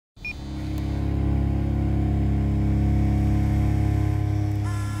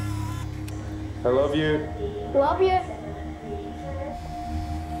I love you. Love you.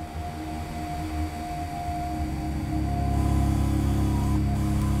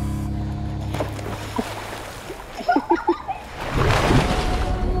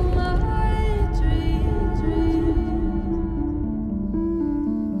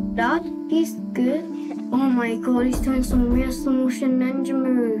 Dad, he's good. Oh my god, he's doing some real slow motion ninja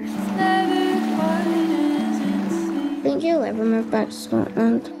moves. Think you'll ever move back to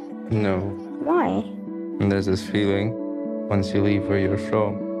Scotland? No. Why? And there's this feeling, once you leave where you're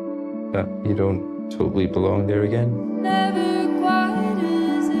from, that you don't totally belong there again.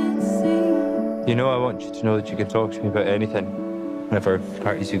 You know, I want you to know that you can talk to me about anything. Whatever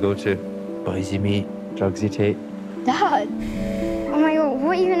parties you go to, boys you meet, drugs you take. Dad! Oh my god,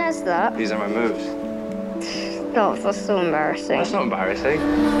 what even is that? These are my moves. No, that's so embarrassing. That's not embarrassing.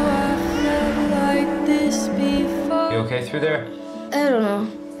 You okay through there? I don't know,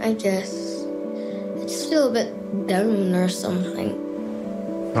 I guess. I just feel a bit down or something.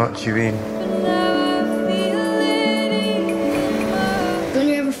 What do you mean? Don't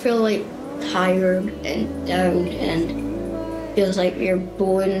you ever feel like tired and down and feels like your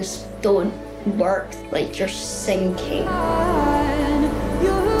bones don't work, like you're sinking?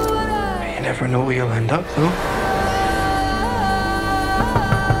 You never know where you'll end up, though.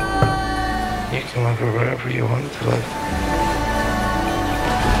 You can live wherever you want to live.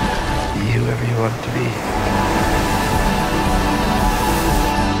 Be whoever you want to be.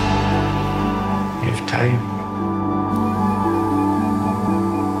 You have time.